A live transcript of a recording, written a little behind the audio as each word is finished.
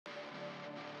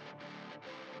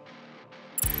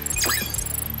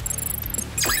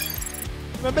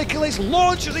Michelisz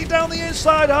launches it down the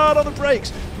inside hard on the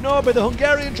brakes. Norbert, the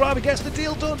Hungarian driver, gets the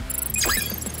deal done.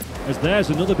 As there's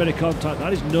another bit of contact,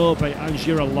 that is Norbert and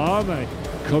Girolamo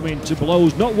coming to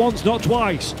blows, not once, not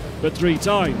twice, but 3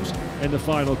 times in the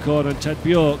final corner. And Ted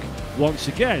Bjork once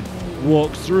again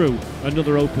walks through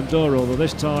another open door, although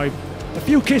this time a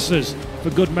few kisses for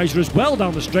good measure as well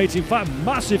down the straight. In fact,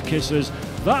 massive kisses.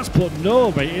 That's put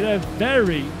Norbert in a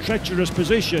very treacherous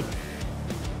position.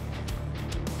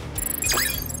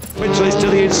 Michelisz to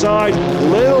the inside, a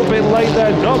little bit late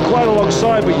there, not quite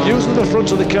alongside, but using the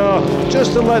front of the car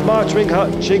just to let Ma Ching-ha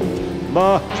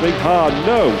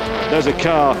know there's a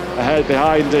car ahead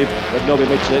behind him, but Norbert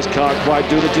Michelisz can't quite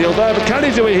do the deal there. But can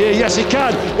he do it here? Yes, he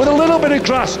can, with a little bit of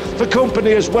grass for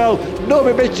company as well.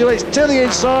 Norbert Michelisz to the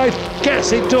inside,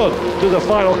 gets it done to the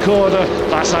final corner.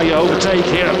 That's how you overtake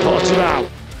here at Portimao.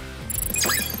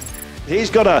 He's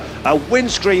got a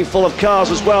windscreen full of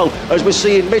cars as well, as we're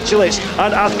seeing Michelisz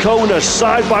and Azcona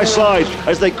side by side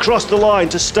as they cross the line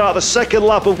to start the second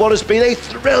lap of what has been a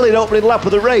thrilling opening lap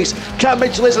of the race. Can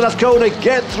Michelisz and Azcona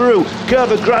get through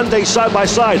Curva Grande side by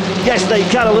side? Yes, they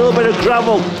can. A little bit of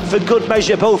gravel for good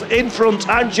measure, both in front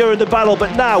and during the battle.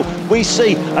 But now we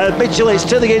see Michelisz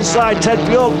to the inside, Ted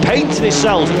Bjork painting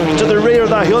himself to the rear of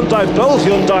that Hyundai. Both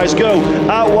Hyundais go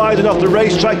out wide and off the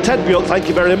racetrack. Ted Bjork, thank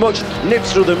you very much,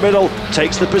 nips through the middle,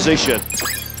 takes the position.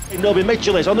 Norbert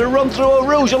Michelisz on the run through Eau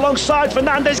Rouge alongside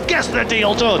Fernandez, gets the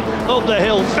deal done up the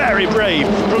hill. Very brave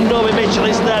from Norbert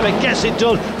Michelisz there, but gets it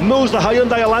done. Moves the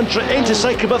Hyundai Elantra into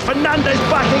second, but Fernandez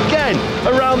back again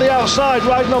around the outside,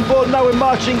 riding on board now with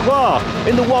Ma Ching-ha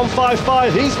in the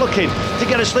 155. He's looking to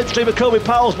get a slipstream of Kobe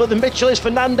Powell's, but the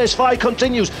Michelisz-Fernandez fight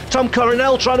continues. Tom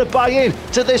Coronel trying to buy in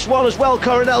to this one as well.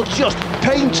 Coronel just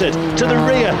painted to the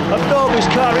rear of Norbert's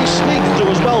car. He sneaked through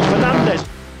as well